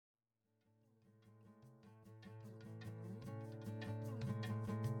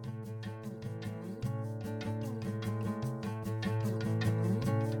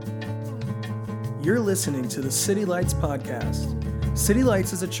You're listening to the City Lights Podcast. City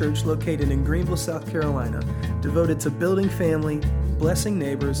Lights is a church located in Greenville, South Carolina, devoted to building family, blessing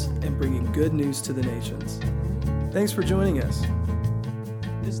neighbors, and bringing good news to the nations. Thanks for joining us.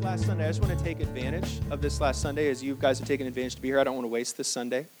 This last Sunday, I just want to take advantage of this last Sunday, as you guys have taken advantage to be here. I don't want to waste this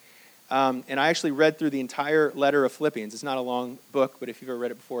Sunday. And I actually read through the entire letter of Philippians. It's not a long book, but if you've ever read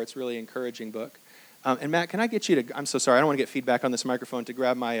it before, it's a really encouraging book. And Matt, can I get you to, I'm so sorry, I don't want to get feedback on this microphone, to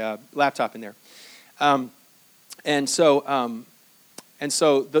grab my laptop in there. And so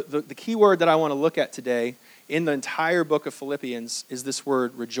the key word that I want to look at today in the entire book of Philippians is this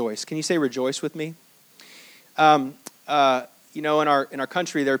word rejoice. Can you say rejoice with me? In our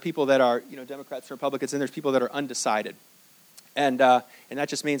country, there are people that are, Democrats and Republicans, and there's people that are undecided. And that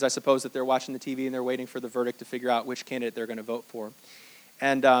just means, I suppose, that they're watching the TV and they're waiting for the verdict to figure out which candidate they're going to vote for.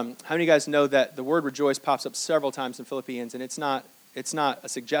 And how many of you guys know that the word rejoice pops up several times in Philippians, and it's not a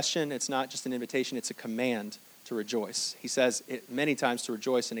suggestion, it's not just an invitation, it's a command to rejoice. He says it many times to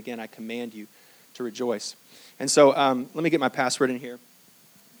rejoice, and again, I command you to rejoice. And so let me get my password in here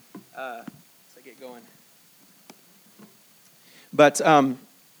as I get going. But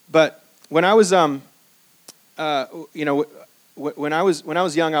when I was when I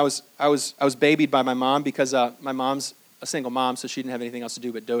was young, I was babied by my mom, because my mom's a single mom, so she didn't have anything else to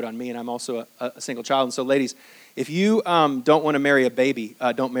do but dote on me, and I'm also a single child. And so, ladies, if you don't want to marry a baby,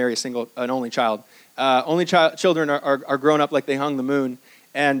 don't marry an only child. Children are grown up like they hung the moon,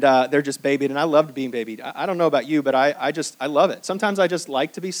 and they're just babied. And I loved being babied. I don't know about you, but I love it. Sometimes I just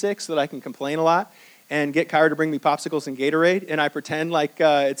like to be sick so that I can complain a lot and get Kyra to bring me popsicles and Gatorade, and I pretend like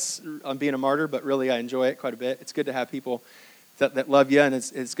I'm being a martyr, but really I enjoy it quite a bit. It's good to have people that love you, and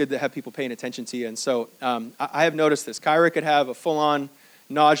it's good to have people paying attention to you. And so I have noticed this. Kyra could have a full-on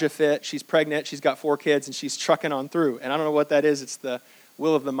nausea fit. She's pregnant. She's got 4 kids, and she's trucking on through. And I don't know what that is. It's the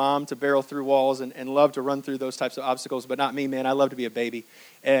will of the mom to barrel through walls and love to run through those types of obstacles. But not me, man. I love to be a baby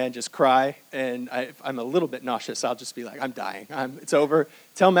and just cry. And if I'm a little bit nauseous, I'll just be like, I'm dying. It's over.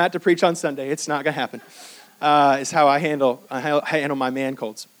 Tell Matt to preach on Sunday. It's not going to happen. Is how I handle my man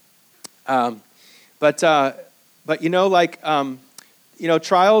colds.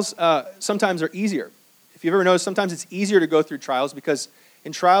 Trials sometimes are easier. If you've ever noticed, sometimes it's easier to go through trials, because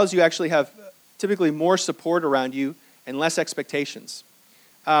in trials you actually have typically more support around you and less expectations.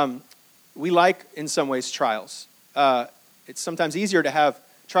 We like, in some ways, trials. It's sometimes easier to have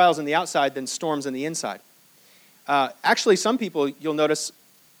trials on the outside than storms on the inside. Actually, some people, you'll notice,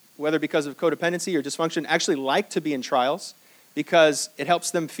 whether because of codependency or dysfunction, actually like to be in trials, because it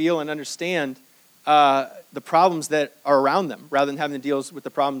helps them feel and understand the problems that are around them, rather than having to deal with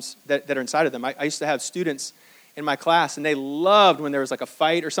the problems that are inside of them. I used to have students in my class, and they loved when there was like a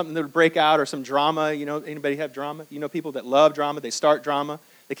fight or something that would break out, or some drama. Anybody have drama? People that love drama, they start drama.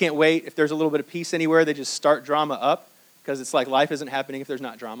 They can't wait. If there's a little bit of peace anywhere, they just start drama up, because it's like life isn't happening if there's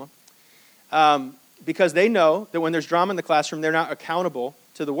not drama. Because they know that when there's drama in the classroom, they're not accountable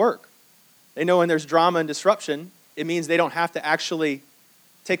to the work. They know when there's drama and disruption, it means they don't have to actually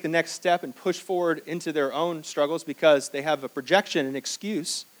take the next step and push forward into their own struggles, because they have a projection, an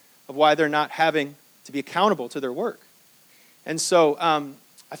excuse of why they're not having to be accountable to their work. And so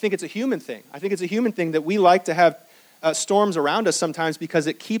I think it's a human thing. I think it's a human thing that we like to have storms around us sometimes, because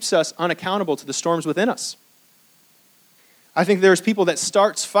it keeps us unaccountable to the storms within us. I think there's people that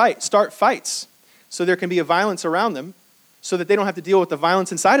start fights so there can be a violence around them, so that they don't have to deal with the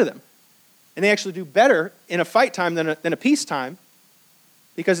violence inside of them. And they actually do better in a fight time than a peace time,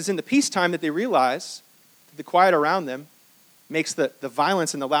 because it's in the peace time that they realize that the quiet around them makes the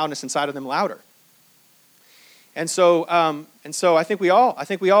violence and the loudness inside of them louder. And so I think we all,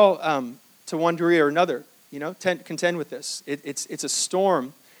 to one degree or another, contend with this. It's a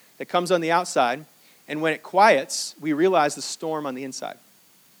storm that comes on the outside, and when it quiets, we realize the storm on the inside.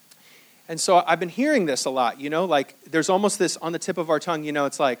 And so I've been hearing this a lot. Like there's almost this on the tip of our tongue.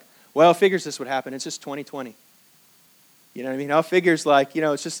 It's like, well, figures this would happen. It's just 2020. You know what I mean? Figures like,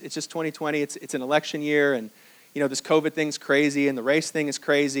 it's just 2020. It's an election year, and this COVID thing's crazy, and the race thing is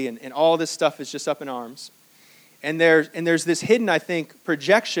crazy, and all this stuff is just up in arms. And there's this hidden, I think,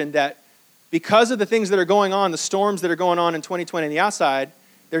 projection that because of the things that are going on, the storms that are going on in 2020 on the outside,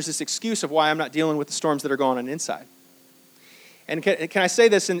 there's this excuse of why I'm not dealing with the storms that are going on inside. And can I say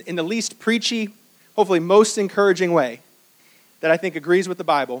this in the least preachy, hopefully most encouraging way that I think agrees with the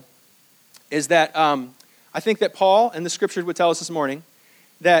Bible, is that I think that Paul and the Scriptures would tell us this morning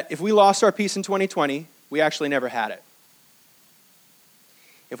that if we lost our peace in 2020, we actually never had it.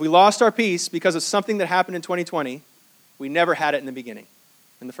 If we lost our peace because of something that happened in 2020, we never had it in the beginning,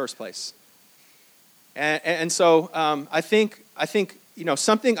 in the first place. And so I think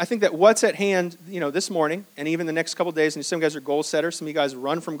something, I think that what's at hand, this morning and even the next couple of days, and some guys are goal setters, some of you guys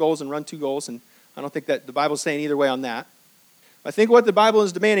run from goals and run to goals, and I don't think that the Bible's saying either way on that. I think what the Bible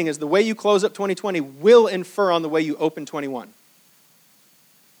is demanding is the way you close up 2020 will infer on the way you open 21.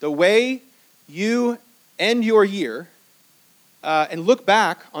 The way you end your year and look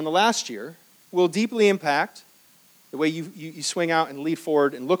back on the last year will deeply impact the way you swing out and lead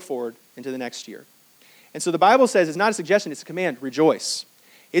forward and look forward into the next year. And so the Bible says it's not a suggestion, it's a command, rejoice.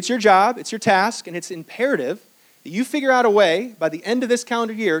 It's your job, it's your task, and it's imperative that you figure out a way by the end of this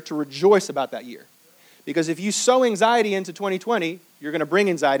calendar year to rejoice about that year. Because if you sow anxiety into 2020, you're going to bring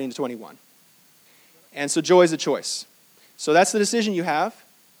anxiety into 21. And so joy is a choice. So that's the decision you have,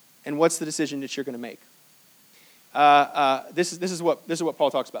 and what's the decision that you're going to make? This is what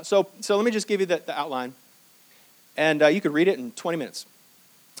Paul talks about. So let me just give you the outline, and you could read it in 20 minutes.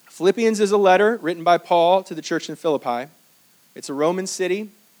 Philippians is a letter written by Paul to the church in Philippi. It's a Roman city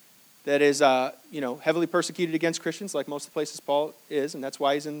that is heavily persecuted against Christians, like most of the places Paul is, and that's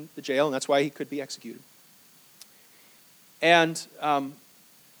why he's in the jail, and that's why he could be executed. And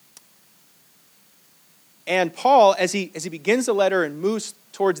Paul, as he begins the letter and moves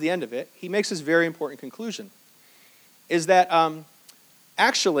towards the end of it, he makes this very important conclusion, is that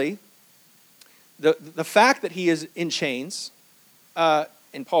actually the fact that he is in chains,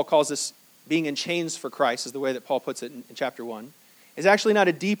 and Paul calls this being in chains for Christ, is the way that Paul puts it in chapter 1, is actually not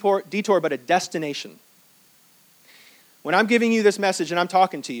a detour, but a destination. When I'm giving you this message and I'm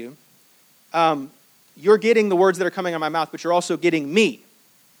talking to you, you're getting the words that are coming out of my mouth, but you're also getting me.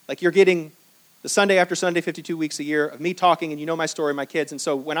 Like you're getting the Sunday after Sunday, 52 weeks a year of me talking, and you know my story, my kids. And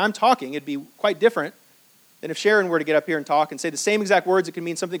so when I'm talking, it'd be quite different than if Sharon were to get up here and talk and say the same exact words. It could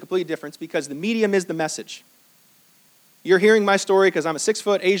mean something completely different because the medium is the message. You're hearing my story because I'm a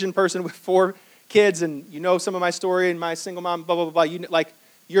 6-foot Asian person with 4 kids, and you know some of my story and my single mom, blah, blah, blah,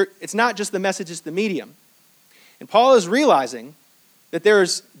 blah. It's not just the message, it's the medium. And Paul is realizing that there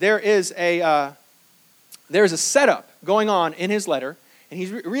is a setup going on in his letter, and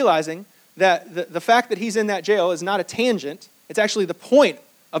he's realizing that the fact that he's in that jail is not a tangent, it's actually the point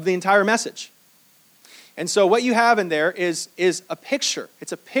of the entire message. And so what you have in there is a picture.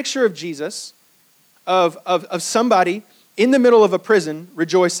 It's a picture of Jesus, of somebody in the middle of a prison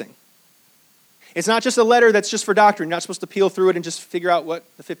rejoicing. It's not just a letter that's just for doctrine. You're not supposed to peel through it and just figure out what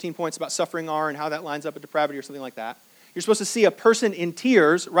the 15 points about suffering are and how that lines up with depravity or something like that. You're supposed to see a person in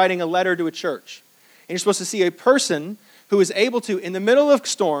tears writing a letter to a church. And you're supposed to see a person who is able to, in the middle of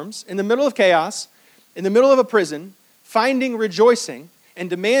storms, in the middle of chaos, in the middle of a prison, finding rejoicing and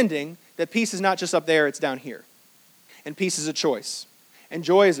demanding that peace is not just up there, it's down here. And peace is a choice. And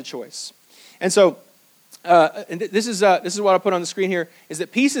joy is a choice. And so, this is what I put on the screen here, is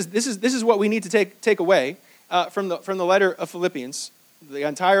that peace is, this is what we need to take away from the letter of Philippians. The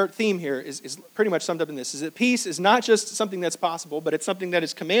entire theme here is pretty much summed up in this, is that peace is not just something that's possible, but it's something that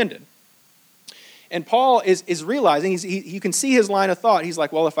is commanded. And Paul is realizing, you can see his line of thought. He's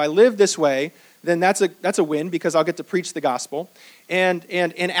like, well, if I live this way, then that's a win because I'll get to preach the gospel. And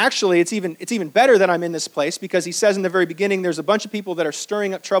actually, it's even better that I'm in this place because he says in the very beginning, there's a bunch of people that are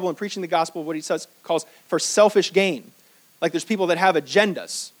stirring up trouble and preaching the gospel, what he calls for selfish gain. Like there's people that have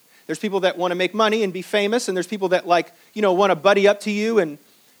agendas. There's people that want to make money and be famous, and there's people that want to buddy up to you and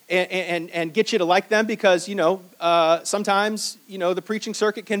get you to like them because sometimes the preaching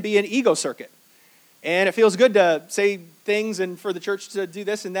circuit can be an ego circuit. And it feels good to say things and for the church to do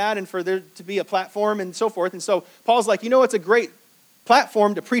this and that and for there to be a platform and so forth. And so Paul's like, it's a great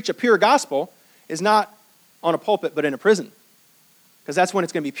platform to preach a pure gospel is not on a pulpit but in a prison. Because that's when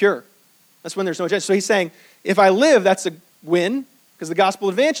it's going to be pure. That's when there's no agenda. So he's saying, if I live, that's a win because the gospel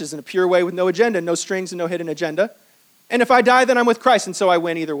advances in a pure way with no agenda, no strings and no hidden agenda. And if I die, then I'm with Christ, and so I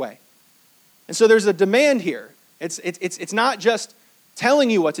win either way. And so there's a demand here. It's not just telling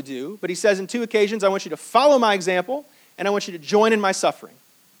you what to do, but he says in 2 occasions, I want you to follow my example, and I want you to join in my suffering.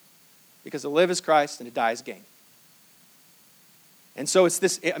 Because to live is Christ, and to die is gain. And so it's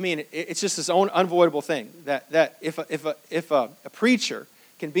just this own unavoidable thing, that if a preacher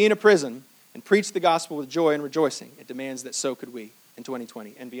can be in a prison and preach the gospel with joy and rejoicing, it demands that so could we in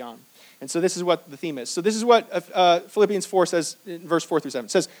 2020 and beyond. And so this is what the theme is. So this is what Philippians 4 says in verse 4 through 7.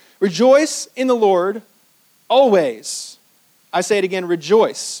 It says, rejoice in the Lord always. I say it again,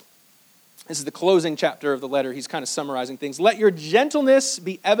 rejoice. This is the closing chapter of the letter. He's kind of summarizing things. Let your gentleness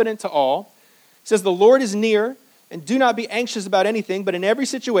be evident to all. He says, the Lord is near, and do not be anxious about anything, but in every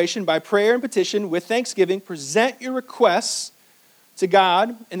situation, by prayer and petition, with thanksgiving, present your requests to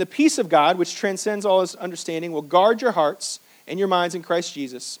God, and the peace of God, which transcends all his understanding, will guard your hearts and your minds in Christ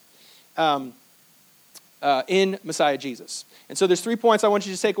Jesus. in Messiah Jesus. And so there's 3 points I want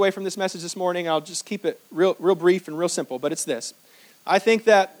you to take away from this message this morning. I'll just keep it real brief and real simple, but it's this. I think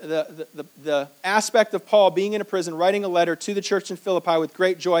that the aspect of Paul being in a prison, writing a letter to the church in Philippi with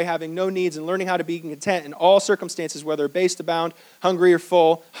great joy, having no needs, and learning how to be content in all circumstances, whether based abound, hungry or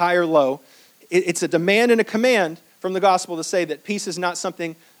full, high or low, it's a demand and a command from the gospel to say that peace is not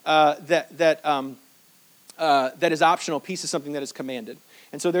something that is optional. Peace is something that is commanded.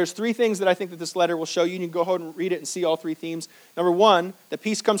 And so there's 3 things that I think that this letter will show you. You can go ahead and read it and see all 3 themes. Number 1, that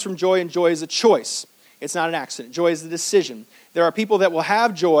peace comes from joy, and joy is a choice. It's not an accident. Joy is a decision. There are people that will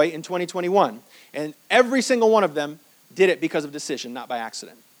have joy in 2021, and every single one of them did it because of decision, not by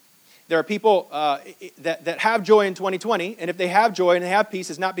accident. There are people that have joy in 2020, and if they have joy and they have peace,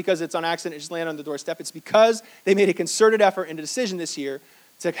 it's not because it's on accident, it just landed on the doorstep. It's because they made a concerted effort and a decision this year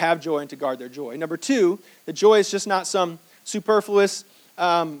to have joy and to guard their joy. Number 2, the joy is just not some superfluous,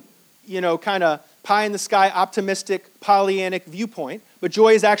 kind of pie-in-the-sky, optimistic, Pollyannic viewpoint, but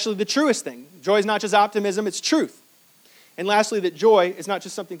joy is actually the truest thing. Joy is not just optimism, it's truth. And lastly, that joy is not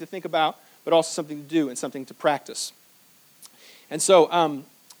just something to think about, but also something to do and something to practice. And so,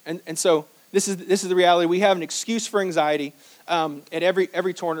 so this is the reality. We have an excuse for anxiety at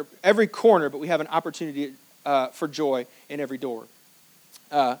every corner, but we have an opportunity for joy in every door.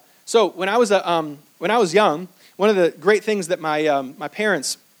 So when I was young, one of the great things that my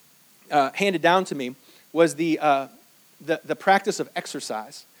parents handed down to me was the practice of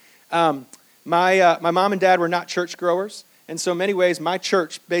exercise. My mom and dad were not church growers, and so in many ways, my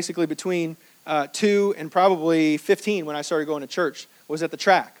church, basically between 2 and probably 15 when I started going to church, was at the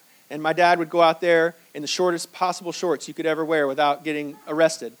track. And my dad would go out there in the shortest possible shorts you could ever wear without getting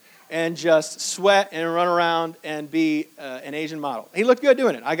arrested, and just sweat and run around and be an Asian model. He looked good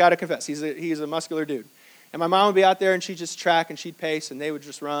doing it, I got to confess. He's a muscular dude. And my mom would be out there, and she'd just track, and she'd pace, and they would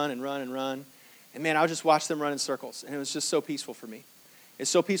just run and run and run. And man, I would just watch them run in circles, and it was just so peaceful for me. It's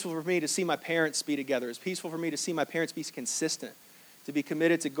so peaceful for me to see my parents be together. It's peaceful for me to see my parents be consistent, to be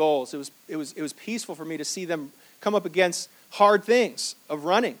committed to goals. It was peaceful for me to see them come up against hard things of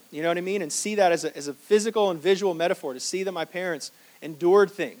running, you know what I mean? And see that as a physical and visual metaphor, to see that my parents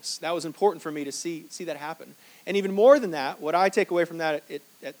endured things. That was important for me to see that happen. And even more than that, what I take away from that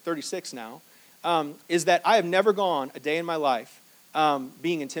at 36 now, is that I have never gone a day in my life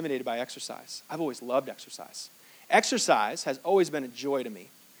being intimidated by exercise. I've always loved exercise. Exercise has always been a joy to me.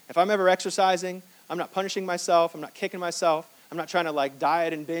 If I'm ever exercising, I'm not punishing myself, I'm not kicking myself, I'm not trying to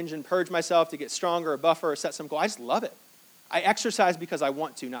diet and binge and purge myself to get stronger or buffer or set some goal. I just love it. I exercise because I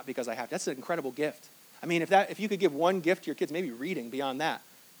want to, not because I have to. That's an incredible gift. I mean, if you could give one gift to your kids, maybe reading beyond that.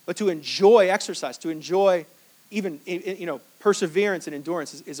 But to enjoy exercise, to enjoy even perseverance and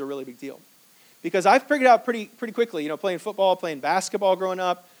endurance is a really big deal. Because I've figured out pretty quickly, playing football, playing basketball growing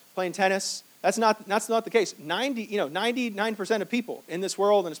up, playing tennis, that's not the case. 99% of people in this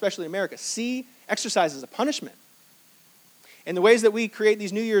world, and especially in America, see exercise as a punishment. And the ways that we create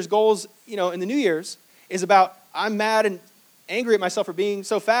these New Year's goals, in the New Year's, is about I'm mad and angry at myself for being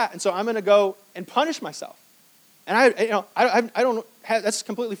so fat, and so I'm going to go and punish myself. And I don't have, that's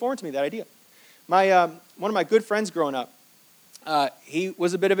completely foreign to me, that idea. One of my good friends growing up, he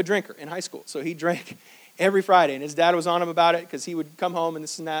was a bit of a drinker in high school, so he drank every Friday, and his dad was on him about it because he would come home and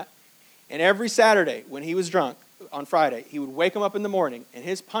this and that. And every Saturday when he was drunk on Friday, he would wake him up in the morning, and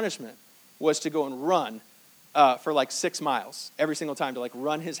his punishment was to go and run for 6 miles every single time to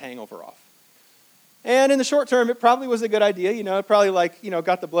run his hangover off. And in the short term, it probably was a good idea. It probably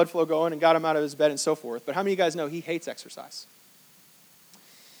got the blood flow going and got him out of his bed and so forth. But how many of you guys know he hates exercise?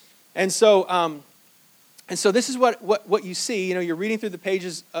 And so this is what you see. You're reading through the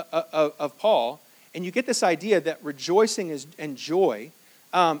pages of Paul, and you get this idea that rejoicing and joy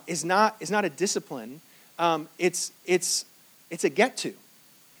is not a discipline. It's a get to.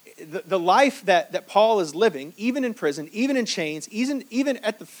 The life that Paul is living, even in prison, even in chains, even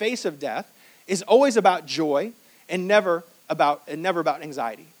at the face of death, is always about joy and never about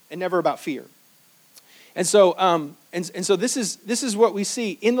anxiety and never about fear. And so so this is what we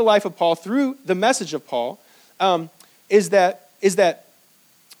see in the life of Paul through the message of Paul, is that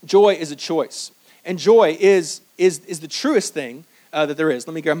joy is a choice, and joy is the truest thing that there is.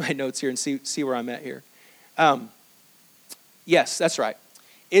 Let me grab my notes here and see where I'm at here. Yes, that's right.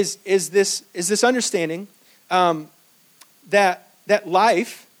 Is this understanding that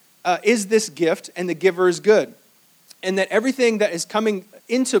life is this gift and the giver is good, and that everything that is coming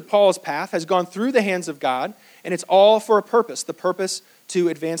into Paul's path has gone through the hands of God, and it's all for a purpose, the purpose to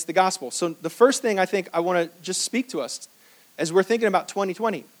advance the gospel. So the first thing I think I want to just speak to us as we're thinking about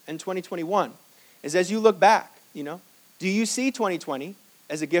 2020 and 2021 is, as you look back, do you see 2020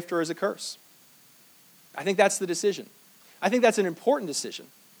 as a gift or as a curse? I think that's the decision. I think that's an important decision.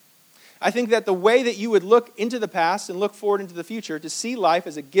 I think that the way that you would look into the past and look forward into the future to see life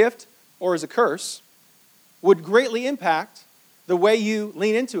as a gift or as a curse would greatly impact the way you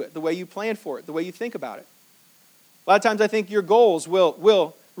lean into it, the way you plan for it, the way you think about it. A lot of times I think your goals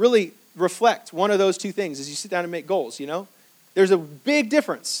will really reflect one of those two things as you sit down and make goals, you know? There's a big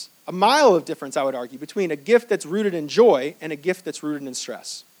difference, a mile of difference, I would argue, between a gift that's rooted in joy and a gift that's rooted in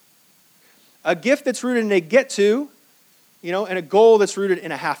stress. A gift that's rooted in a get to, you know, and a goal that's rooted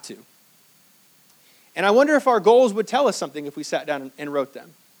in a have to. And I wonder if our goals would tell us something if we sat down and wrote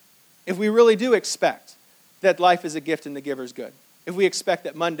them. If we really do expect that life is a gift and the giver is good. If we expect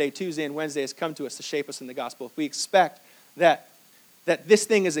that Monday, Tuesday, and Wednesday has come to us to shape us in the gospel. If we expect that this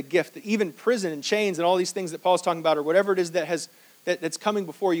thing is a gift, that even prison and chains and all these things that Paul's talking about, or whatever it is that's coming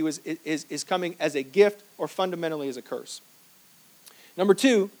before you is coming as a gift or fundamentally as a curse. Number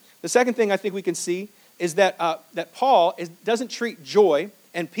two, the second thing I think we can see is that Paul doesn't treat joy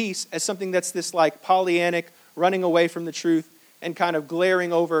and peace as something that's this like Pollyannic, running away from the truth and kind of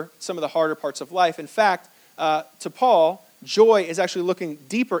glaring over some of the harder parts of life. In fact, to Paul, joy is actually looking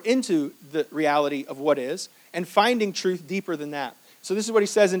deeper into the reality of what is and finding truth deeper than that. So this is what he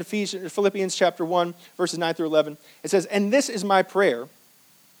says in Philippians chapter 1, verses 9 through 11. It says, "And this is my prayer."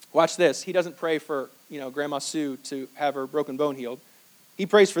 Watch this. He doesn't pray for, Grandma Sue to have her broken bone healed. He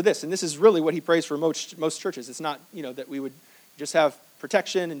prays for this, and this is really what he prays for most churches. It's not, that we would just have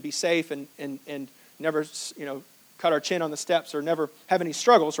protection and be safe and never, cut our chin on the steps or never have any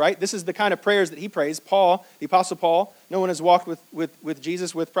struggles, right? This is the kind of prayers that he prays. Paul, the Apostle Paul, no one has walked with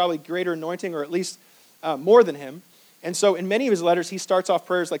Jesus with probably greater anointing or at least more than him. And so in many of his letters, he starts off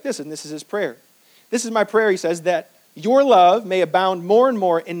prayers like this, and this is his prayer. "This is my prayer," he says, "that your love may abound more and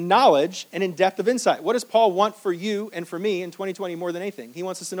more in knowledge and in depth of insight." What does Paul want for you and for me in 2020 more than anything? He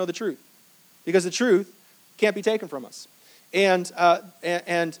wants us to know the truth, because the truth can't be taken from us. And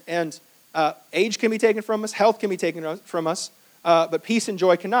age can be taken from us, health can be taken from us, but peace and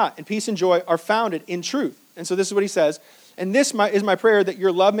joy cannot. And peace and joy are founded in truth. And so this is what he says. "And this is my prayer, that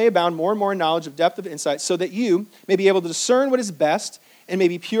your love may abound more and more in knowledge of depth of insight, so that you may be able to discern what is best and may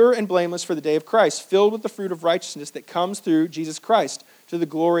be pure and blameless for the day of Christ, filled with the fruit of righteousness that comes through Jesus Christ, to the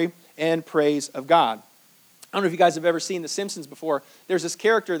glory and praise of God." I don't know if you guys have ever seen The Simpsons before. There's this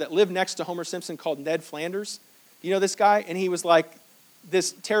character that lived next to Homer Simpson called Ned Flanders. Do you know this guy? And he was like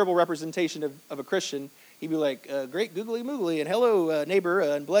this terrible representation of a Christian. He'd be like, "Great googly moogly," and "Hello, neighbor,"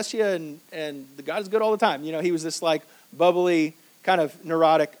 and "Bless you," and "the God is good all the time." He was this like bubbly, kind of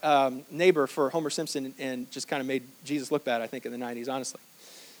neurotic neighbor for Homer Simpson, and just kind of made Jesus look bad, I think, in the 90s, honestly.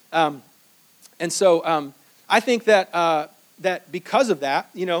 And so I think that because of that,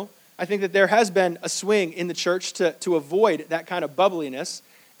 I think that there has been a swing in the church to avoid that kind of bubbliness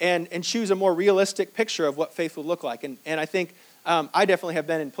and choose a more realistic picture of what faith would look like. And I think I definitely have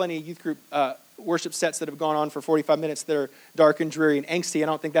been in plenty of youth group worship sets that have gone on for 45 minutes that are dark and dreary and angsty. I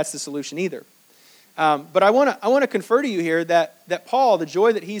don't think that's the solution either. But I want to confer to you here that Paul, the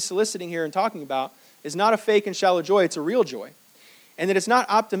joy that he's soliciting here and talking about, is not a fake and shallow joy, it's a real joy. And that it's not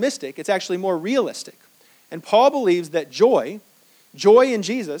optimistic, it's actually more realistic. And Paul believes that joy in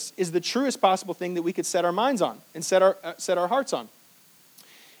Jesus, is the truest possible thing that we could set our minds on and set our hearts on.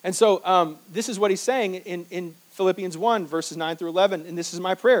 And so this is what he's saying in Philippians 1, verses 9 through 11, and this is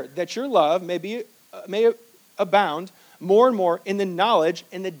my prayer, that your love may abound more and more in the knowledge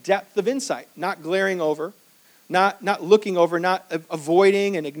and the depth of insight, not glaring over, not looking over, not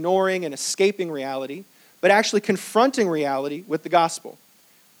avoiding and ignoring and escaping reality, but actually confronting reality with the gospel.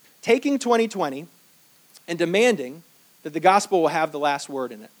 Taking 2020 and demanding that the gospel will have the last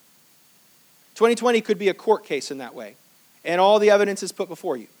word in it. 2020 could be a court case in that way, and all the evidence is put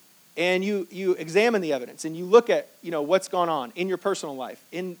before you. And you examine the evidence, and you look at what's gone on in your personal life,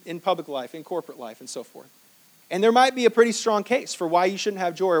 in public life, in corporate life, and so forth. And there might be a pretty strong case for why you shouldn't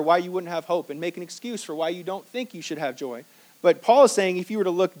have joy or why you wouldn't have hope, and make an excuse for why you don't think you should have joy. But Paul is saying if you were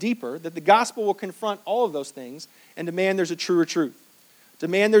to look deeper, that the gospel will confront all of those things and demand there's a truer truth.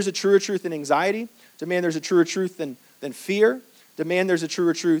 Demand there's a truer truth than anxiety. Demand there's a truer truth than fear. Demand there's a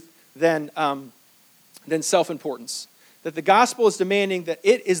truer truth than self-importance. That the gospel is demanding that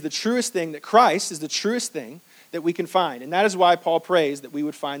it is the truest thing, that Christ is the truest thing that we can find. And that is why Paul prays that we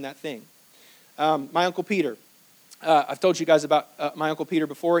would find that thing. My Uncle Peter. I've told you guys about my Uncle Peter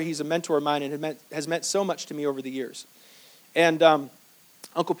before. He's a mentor of mine and has meant so much to me over the years. And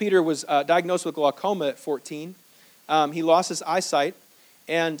Uncle Peter was diagnosed with glaucoma at 14. He lost his eyesight.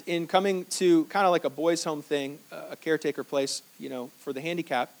 And in coming to kind of like a boys' home thing, a caretaker place, for the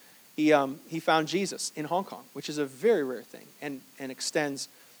handicapped, he found Jesus in Hong Kong, which is a very rare thing and extends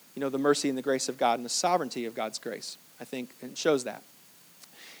the mercy and the grace of God and the sovereignty of God's grace. I think it shows that.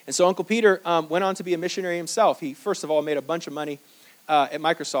 And so Uncle Peter went on to be a missionary himself. He, first of all, made a bunch of money at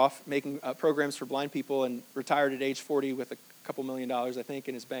Microsoft, making programs for blind people, and retired at age 40 with a couple $1 million, I think,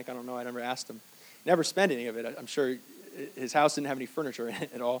 in his bank. I don't know. I never asked him. Never spent any of it. I'm sure his house didn't have any furniture in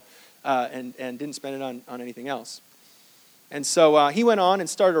it at all, and didn't spend it on anything else. And so he went on and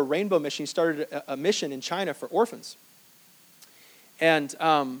started a rainbow mission. He started a mission in China for orphans. And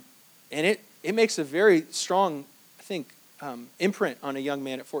it makes a very strong, I think, imprint on a young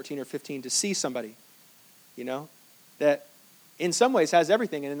man at 14 or 15 to see somebody, that in some ways has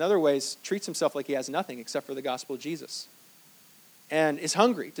everything, and in other ways treats himself like he has nothing except for the gospel of Jesus. And is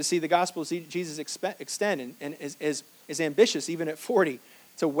hungry to see the gospel of Jesus extend, and is ambitious, even at 40,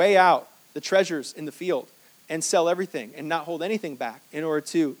 to weigh out the treasures in the field and sell everything and not hold anything back in order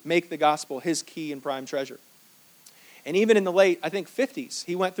to make the gospel his key and prime treasure. And even in the late, I think, 50s,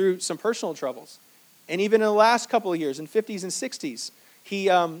 he went through some personal troubles. And even in the last couple of years, in 50s and 60s, he,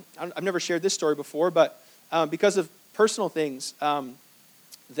 I've never shared this story before, but because of personal things,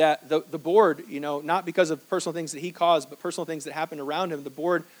 that the board, not because of personal things that he caused, but personal things that happened around him, the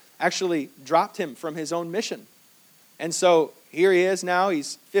board actually dropped him from his own mission. And so here he is now.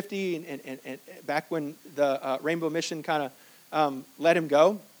 He's 50, and back when the Rainbow Mission kind of let him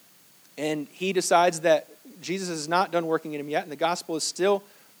go. And he decides that Jesus is not done working in him yet, and the gospel is still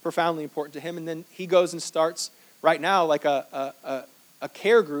profoundly important to him. And then he goes and starts right now like a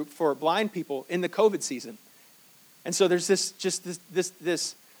care group for blind people in the COVID season. And so there's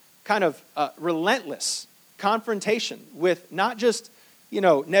this kind of relentless confrontation with not just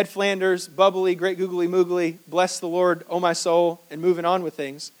Ned Flanders, bubbly, great googly moogly, bless the Lord, oh my soul, and moving on with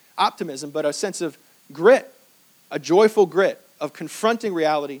things, optimism, but a sense of grit, a joyful grit of confronting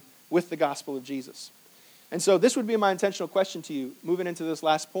reality with the gospel of Jesus. And so this would be my intentional question to you, moving into this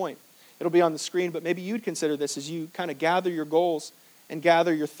last point. It'll be on the screen, but maybe you'd consider this as you kind of gather your goals and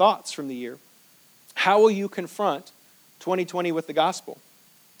gather your thoughts from the year. How will you confront 2020 with the gospel?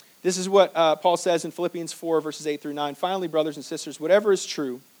 This is what Paul says in Philippians 4, verses 8 through 9. Finally, brothers and sisters, whatever is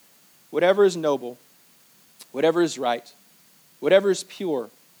true, whatever is noble, whatever is right, whatever is pure,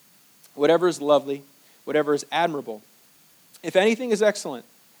 whatever is lovely, whatever is admirable, if anything is excellent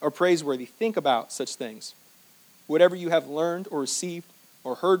or praiseworthy, think about such things. Whatever you have learned or received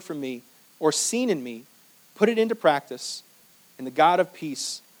or heard from me or seen in me, put it into practice, and the God of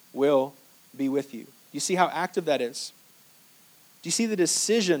peace will be with you. You see how active that is? Do you see the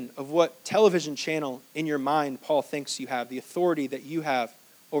decision of what television channel in your mind Paul thinks you have, the authority that you have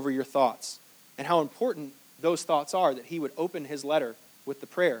over your thoughts, and how important those thoughts are, that he would open his letter with the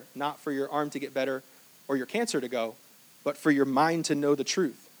prayer, not for your arm to get better or your cancer to go, but for your mind to know the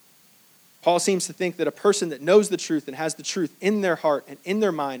truth. Paul seems to think that a person that knows the truth and has the truth in their heart and in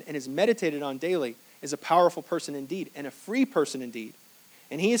their mind and is meditated on daily is a powerful person indeed and a free person indeed.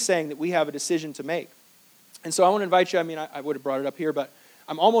 And he is saying that we have a decision to make. And so I want to invite you, I would have brought it up here, but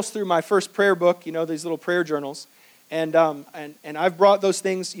I'm almost through my first prayer book, these little prayer journals. And I've brought those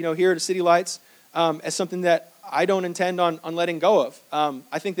things, here to City Lights as something that I don't intend on letting go of.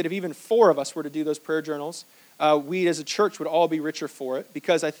 I think that if even 4 of us were to do those prayer journals, we as a church would all be richer for it,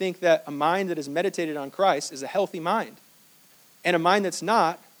 because I think that a mind that is meditated on Christ is a healthy mind. And a mind that's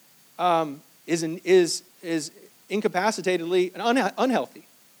not is incapacitatedly unhealthy.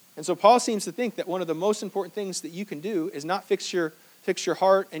 And so Paul seems to think that one of the most important things that you can do is not fix your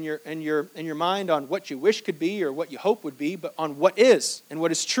heart and your mind on what you wish could be or what you hope would be, but on what is and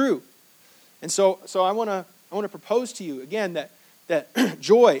what is true. And so I want to propose to you again that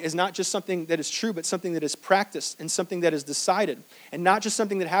joy is not just something that is true, but something that is practiced and something that is decided, and not just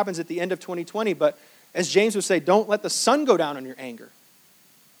something that happens at the end of 2020. But as James would say, don't let the sun go down on your anger,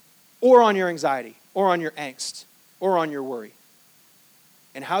 or on your anxiety, or on your angst, or on your worry.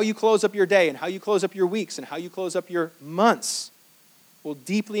 And how you close up your day, and how you close up your weeks, and how you close up your months will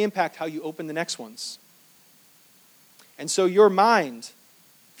deeply impact how you open the next ones. And so your mind,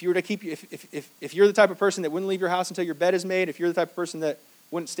 if you were to keep, if you're the type of person that wouldn't leave your house until your bed is made, if you're the type of person that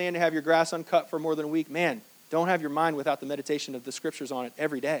wouldn't stand to have your grass uncut for more than a week, man, don't have your mind without the meditation of the scriptures on it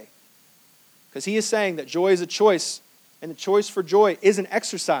every day. Because he is saying that joy is a choice, and the choice for joy is an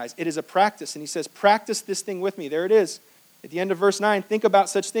exercise. It is a practice. And he says, practice this thing with me. There it is. At the end of verse 9, think about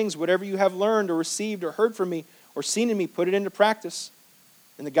such things. Whatever you have learned or received or heard from me or seen in me, put it into practice,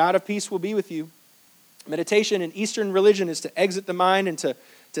 and the God of peace will be with you. Meditation in Eastern religion is to exit the mind and to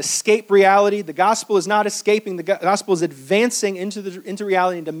escape reality. The gospel is not escaping. The gospel is advancing into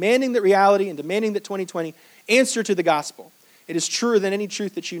reality and demanding that reality and demanding that 2020 answer to the gospel. It is truer than any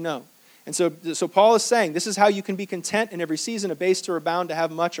truth that you know. And so Paul is saying, this is how you can be content in every season, abased or abound, to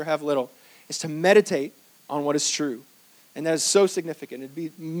have much or have little, is to meditate on what is true. And that is so significant. It'd be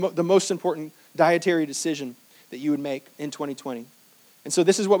the most important dietary decision that you would make in 2020. And so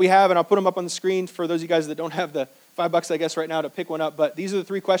this is what we have, and I'll put them up on the screen for those of you guys that don't have the $5, I guess, right now to pick one up. But these are the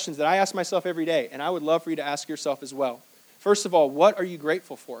 3 questions that I ask myself every day, and I would love for you to ask yourself as well. First of all, what are you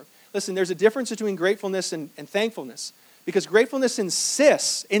grateful for? Listen, there's a difference between gratefulness and thankfulness, because gratefulness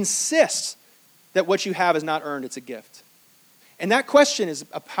insists that what you have is not earned, it's a gift. And that question is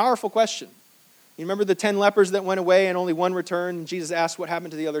a powerful question. You remember the 10 lepers that went away and only one returned, and Jesus asked what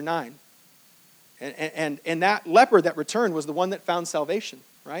happened to the other 9. And that leper that returned was the one that found salvation,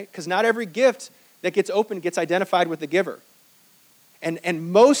 right? Because not every gift that gets opened gets identified with the giver.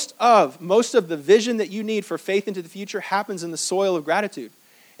 And most of the vision that you need for faith into the future happens in the soil of gratitude.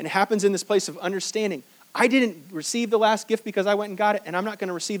 And it happens in this place of understanding. I didn't receive the last gift because I went and got it, and I'm not going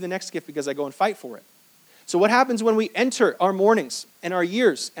to receive the next gift because I go and fight for it. So what happens when we enter our mornings and our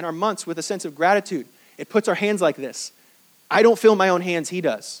years and our months with a sense of gratitude? It puts our hands like this. I don't fill my own hands, he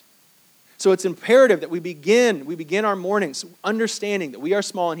does. So it's imperative that we begin our mornings understanding that we are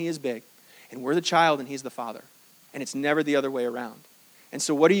small and he is big, and we're the child and he's the father. And it's never the other way around. And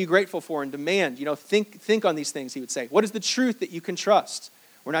so what are you grateful for? And demand, think on these things, he would say. What is the truth that you can trust?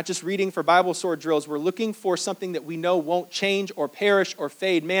 We're not just reading for Bible sword drills. We're looking for something that we know won't change or perish or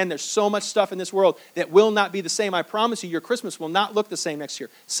fade. Man, there's so much stuff in this world that will not be the same. I promise you, your Christmas will not look the same next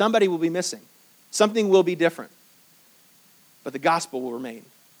year. Somebody will be missing. Something will be different. But the gospel will remain.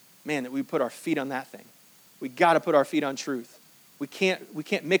 Man, that we put our feet on that thing. We got to put our feet on truth. We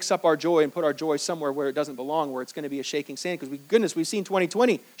can't mix up our joy and put our joy somewhere where it doesn't belong, where it's going to be a shaking sand. Because we've seen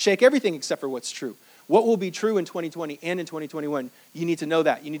 2020 shake everything except for what's true. What will be true in 2020 and in 2021? You need to know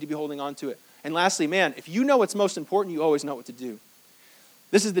that. You need to be holding on to it. And lastly, man, if you know what's most important, you always know what to do.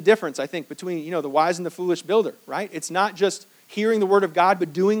 This is the difference, I think, between the wise and the foolish builder, right? It's not just hearing the word of God,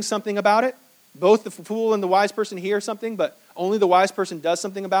 but doing something about it. Both the fool and the wise person hear something, but only the wise person does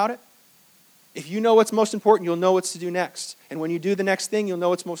something about it. If you know what's most important, you'll know what's to do next. And when you do the next thing, you'll know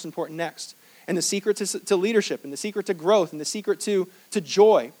what's most important next. And the secret to leadership, and the secret to growth, and the secret to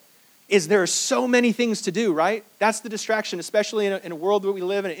joy is there are so many things to do, right? That's the distraction, especially in a world where we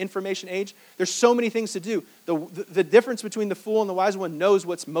live in an information age. There's so many things to do. The difference between the fool and the wise one knows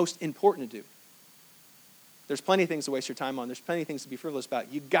what's most important to do. There's plenty of things to waste your time on. There's plenty of things to be frivolous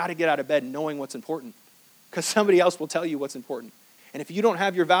about. You got to get out of bed knowing what's important, because somebody else will tell you what's important. And if you don't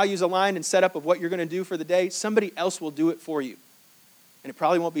have your values aligned and set up of what you're going to do for the day, somebody else will do it for you. And it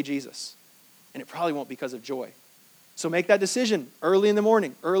probably won't be Jesus. And it probably won't because of joy. So make that decision early in the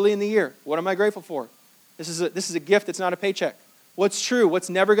morning, early in the year. What am I grateful for? This is a gift. It's not a paycheck. What's true? What's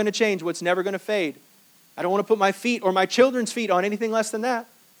never going to change? What's never going to fade? I don't want to put my feet or my children's feet on anything less than that.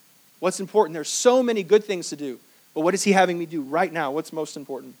 What's important? There's so many good things to do. But what is he having me do right now? What's most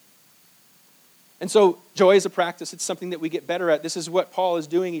important? And so joy is a practice. It's something that we get better at. This is what Paul is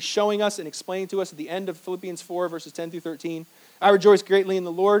doing. He's showing us and explaining to us at the end of Philippians 4, verses 10 through 13. I rejoice greatly in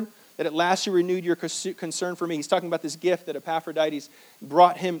the Lord that at last you renewed your concern for me. He's talking about this gift that Epaphroditus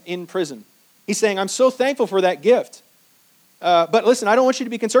brought him in prison. He's saying, I'm so thankful for that gift. But listen, I don't want you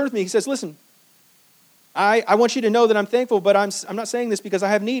to be concerned with me. He says, listen, I want you to know that I'm thankful, but I'm not saying this because I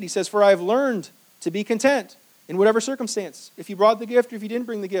have need. He says, for I have learned to be content in whatever circumstance. If you brought the gift or if you didn't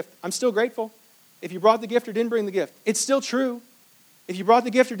bring the gift, I'm still grateful. If you brought the gift or didn't bring the gift, it's still true. If you brought the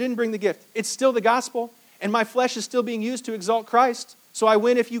gift or didn't bring the gift, it's still the gospel. And my flesh is still being used to exalt Christ. So I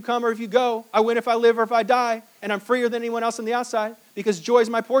win if you come or if you go. I win if I live or if I die. And I'm freer than anyone else on the outside because joy is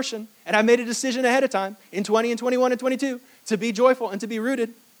my portion. And I made a decision ahead of time in 20 and 21 and 22 to be joyful and to be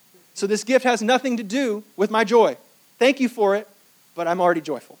rooted. So this gift has nothing to do with my joy. Thank you for it, but I'm already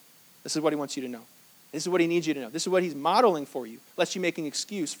joyful. This is what he wants you to know. This is what he needs you to know. This is what he's modeling for you, lest you make an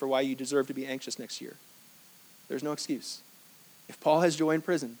excuse for why you deserve to be anxious next year. There's no excuse. If Paul has joy in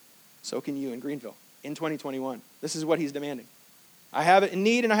prison, so can you in Greenville in 2021. This is what he's demanding. I have it in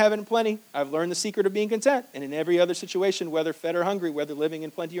need and I have it in plenty. I've learned the secret of being content. And in every other situation, whether fed or hungry, whether living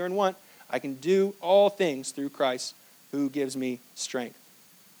in plenty or in want, I can do all things through Christ who gives me strength.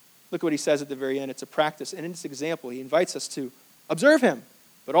 Look what he says at the very end. It's a practice. And in this example, he invites us to observe him,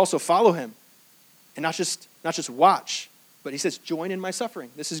 but also follow him. And not just watch, but he says, join in my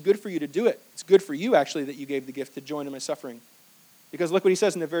suffering. This is good for you to do it. It's good for you, actually, that you gave the gift to join in my suffering. Because look what he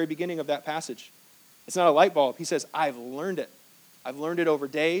says in the very beginning of that passage. It's not a light bulb. He says, I've learned it. I've learned it over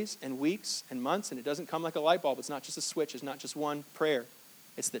days and weeks and months, and it doesn't come like a light bulb. It's not just a switch. It's not just one prayer.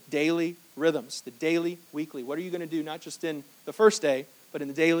 It's the daily rhythms, the daily, weekly. What are you going to do, not just in the first day, but in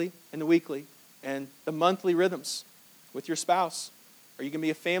the daily and the weekly and the monthly rhythms with your spouse? Are you going to be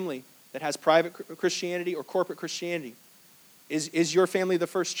a family that has private Christianity or corporate Christianity? Is your family the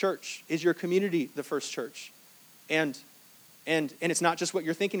first church? Is your community the first church? And it's not just what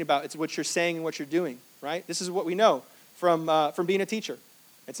you're thinking about, it's what you're saying and what you're doing, right? This is what we know from being a teacher.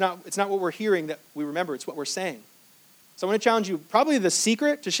 It's not what we're hearing that we remember, it's what we're saying. So I want to challenge you, probably the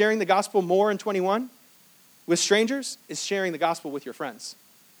secret to sharing the gospel more in 21 with strangers is sharing the gospel with your friends.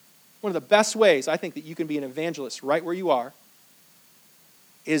 One of the best ways I think that you can be an evangelist right where you are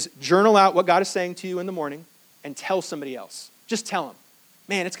is journal out what God is saying to you in the morning and tell somebody else. Just tell them.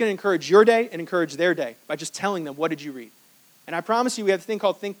 Man, it's going to encourage your day and encourage their day by just telling them, what did you read? And I promise you, we have a thing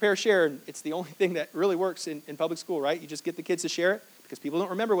called Think, Pair, Share, and it's the only thing that really works in public school, right? You just get the kids to share it because people don't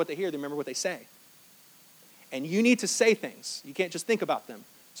remember what they hear, they remember what they say. And you need to say things. You can't just think about them.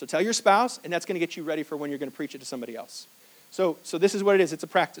 So tell your spouse, and that's going to get you ready for when you're going to preach it to somebody else. So this is what it is. It's a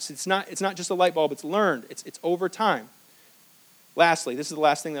practice. It's not just a light bulb. It's learned. It's over time. Lastly, this is the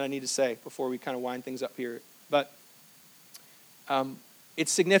last thing that I need to say before we kind of wind things up here. But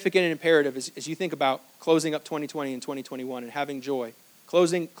it's significant and imperative as you think about closing up 2020 and 2021 and having joy.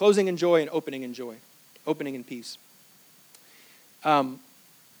 Closing in joy and opening in joy. Opening in peace.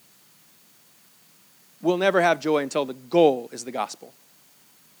 We'll never have joy until the goal is the gospel.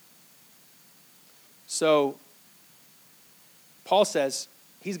 So, Paul says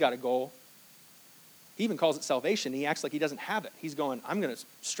he's got a goal. He even calls it salvation. He acts like he doesn't have it. He's going, I'm going to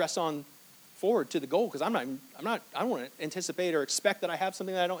stress on forward to the goal because I don't want to anticipate or expect that I have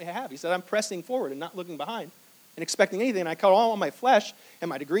something that I don't have. He said, I'm pressing forward and not looking behind and expecting anything. And I call all my flesh and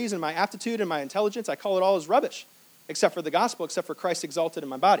my degrees and my aptitude and my intelligence, I call it all as rubbish, except for the gospel, except for Christ exalted in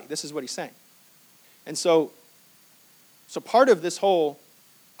my body. This is what he's saying. And so part of this whole,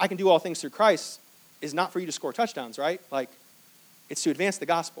 I can do all things through Christ, is not for you to score touchdowns, right? Like, it's to advance the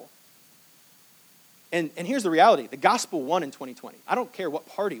gospel. And here's the reality. The gospel won in 2020. I don't care what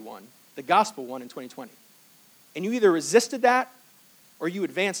party won. The gospel won in 2020. And you either resisted that or you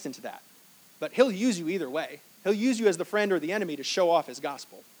advanced into that. But he'll use you either way. He'll use you as the friend or the enemy to show off his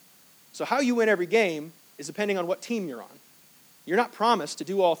gospel. So how you win every game is depending on what team you're on. You're not promised to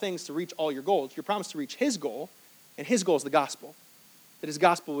do all things to reach all your goals. You're promised to reach his goal, and his goal is the gospel, that his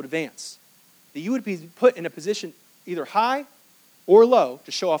gospel would advance. That you would be put in a position either high or low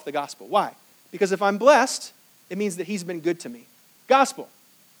to show off the gospel. Why? Because if I'm blessed, it means that he's been good to me. Gospel.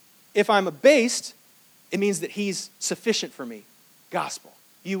 If I'm abased, it means that he's sufficient for me. Gospel.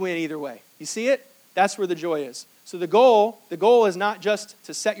 You win either way. You see it? That's where the joy is. So the goal is not just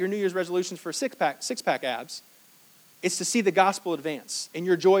to set your New Year's resolutions for six-pack abs. It's to see the gospel advance. And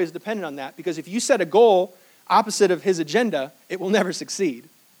your joy is dependent on that, because if you set a goal opposite of his agenda, it will never succeed.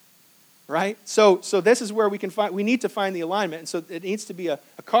 Right? So this is where we need to find the alignment. And so it needs to be a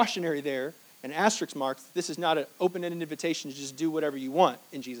cautionary there, an asterisk mark. This is not an open-ended invitation to just do whatever you want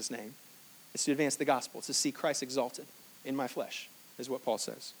in Jesus' name. It's to advance the gospel. It's to see Christ exalted in my flesh, is what Paul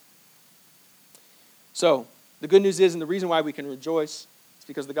says. So the good news is, and the reason why we can rejoice, is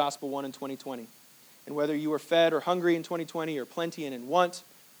because the gospel won in 2020. And whether you were fed or hungry in 2020, or plenty and in want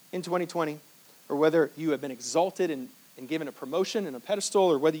in 2020, or whether you have been exalted and given a promotion and a pedestal,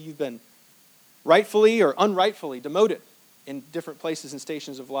 or whether you've been rightfully or unrightfully demoted in different places and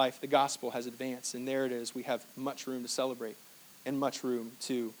stations of life, the gospel has advanced. And there it is. We have much room to celebrate and much room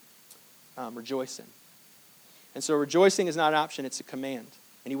to rejoice in. And so rejoicing is not an option, it's a command.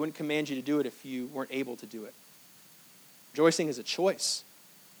 And he wouldn't command you to do it if you weren't able to do it. Rejoicing is a choice.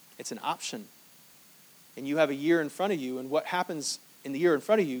 It's an option. And you have a year in front of you, and what happens in the year in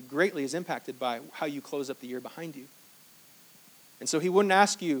front of you greatly is impacted by how you close up the year behind you. And so he wouldn't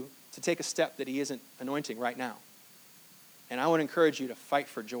ask you to take a step that he isn't anointing right now. And I want to encourage you to fight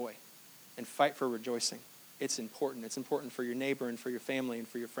for joy and fight for rejoicing. It's important. It's important for your neighbor and for your family and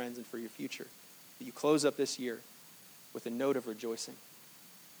for your friends and for your future that you close up this year with a note of rejoicing.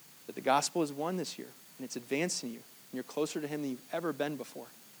 That the gospel is won this year, and it's advancing you, and you're closer to him than you've ever been before.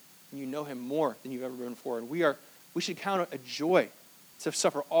 And you know him more than you've ever been before. And we should count it a joy to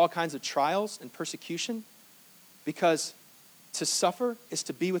suffer all kinds of trials and persecution, because to suffer is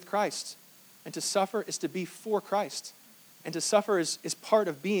to be with Christ. And to suffer is to be for Christ. And to suffer is part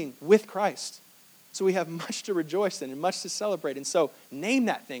of being with Christ. So we have much to rejoice in and much to celebrate. And so name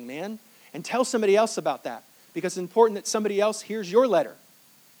that thing, man, and tell somebody else about that. Because it's important that somebody else hears your letter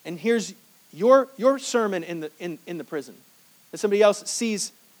and hears your sermon in the prison. That somebody else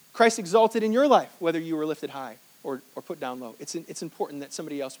sees Christ exalted in your life, whether you were lifted high or put down low. It's important that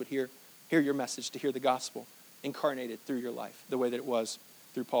somebody else would hear your message, to hear the gospel incarnated through your life, the way that it was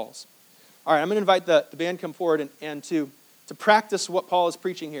through Paul's. All right, I'm going to invite the band come forward and to practice what Paul is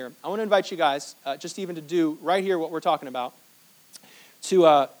preaching here. I want to invite you guys, just even to do right here what we're talking about,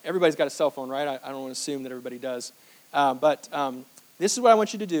 everybody's got a cell phone, right? I don't want to assume that everybody does. But this is what I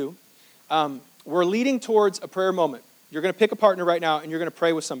want you to do. We're leading towards a prayer moment. You're going to pick a partner right now, and you're going to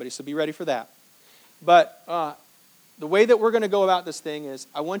pray with somebody, so be ready for that. But the way that we're going to go about this thing is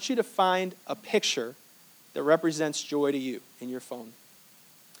I want you to find a picture that represents joy to you in your phone.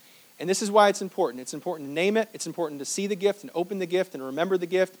 And this is why it's important. It's important to name it. It's important to see the gift and open the gift and remember the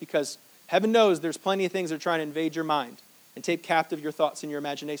gift, because heaven knows there's plenty of things that are trying to invade your mind and take captive your thoughts and your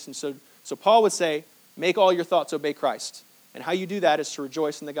imagination. So Paul would say, make all your thoughts obey Christ. And how you do that is to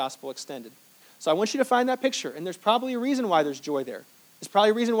rejoice in the gospel extended. So I want you to find that picture. And there's probably a reason why there's joy there. There's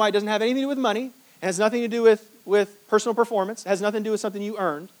probably a reason why it doesn't have anything to do with money. It has nothing to do with personal performance. It has nothing to do with something you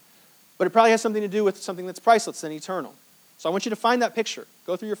earned. But it probably has something to do with something that's priceless and eternal. So I want you to find that picture.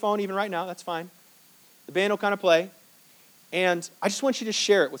 Go through your phone even right now. That's fine. The band will kind of play. And I just want you to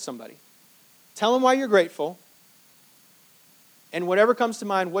share it with somebody. Tell them why you're grateful. And whatever comes to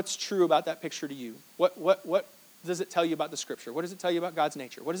mind, what's true about that picture to you? What does it tell you about the Scripture? What does it tell you about God's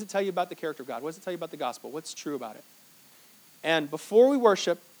nature? What does it tell you about the character of God? What does it tell you about the gospel? What's true about it? And before we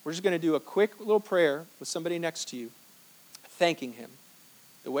worship, we're just going to do a quick little prayer with somebody next to you, thanking him.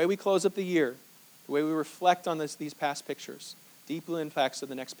 The way we close up the year, the way we reflect on these past pictures, deeply impacts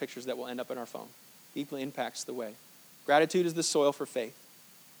the next pictures that will end up in our phone. Deeply impacts the way. Gratitude is the soil for faith.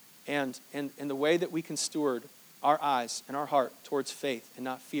 And the way that we can steward our eyes and our heart towards faith and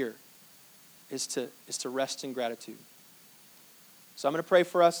not fear is to rest in gratitude. So I'm going to pray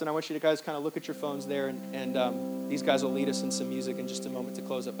for us, and I want you to guys kind of look at your phones there, and these guys will lead us in some music in just a moment to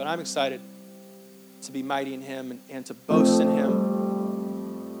close up. But I'm excited to be mighty in him and to boast in him.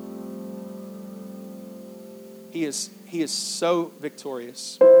 He is so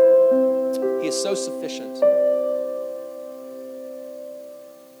victorious. He is so sufficient.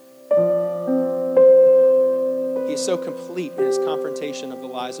 He is so complete in his confrontation of the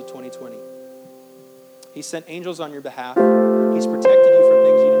lies of 2020. He sent angels on your behalf. He's protected you from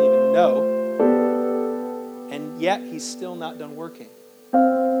things you didn't even know. And yet, he's still not done working.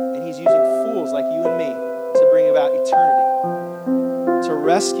 And he's using fools like you and me to bring about eternity, to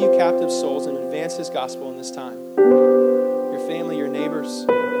rescue captive souls and advance his gospel in this time. Your family, your neighbors.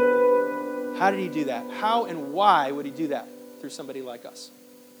 How did he do that? How and why would he do that through somebody like us?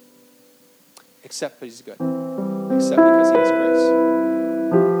 Except because he's good. Except because he has grace.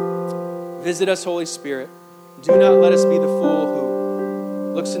 Visit us, Holy Spirit. Do not let us be the fool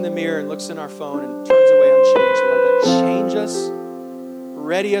who looks in the mirror and looks in our phone and turns away unchanged, Lord. But change us.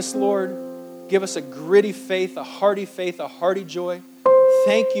 Ready us, Lord. Give us a gritty faith, a hearty joy.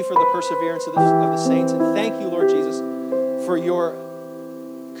 Thank you for the perseverance of the saints. And thank you, Lord Jesus, for your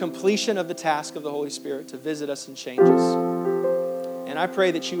completion of the task of the Holy Spirit to visit us and change us. And I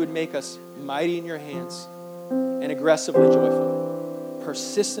pray that you would make us mighty in your hands and aggressively joyful,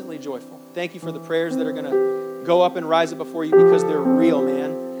 persistently joyful. Thank you for the prayers that are going to go up and rise up before you because they're real,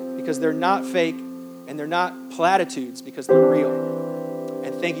 man. Because they're not fake and they're not platitudes, because they're real.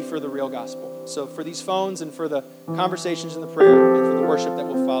 And thank you for the real gospel. So for these phones and for the conversations and the prayer and for the worship that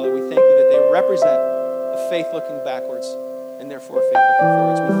will follow, we thank you that they represent a faith looking backwards and therefore a faith looking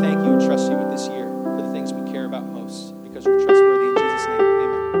forwards. We thank you and trust you with this year for the things we care about most, because you're trustworthy. In Jesus' name, amen.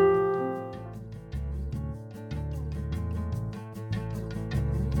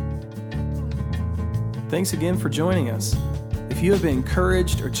 Thanks again for joining us. If you have been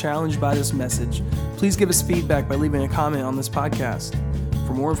encouraged or challenged by this message, please give us feedback by leaving a comment on this podcast.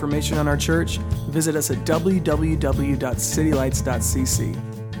 For more information on our church, visit us at www.citylights.cc.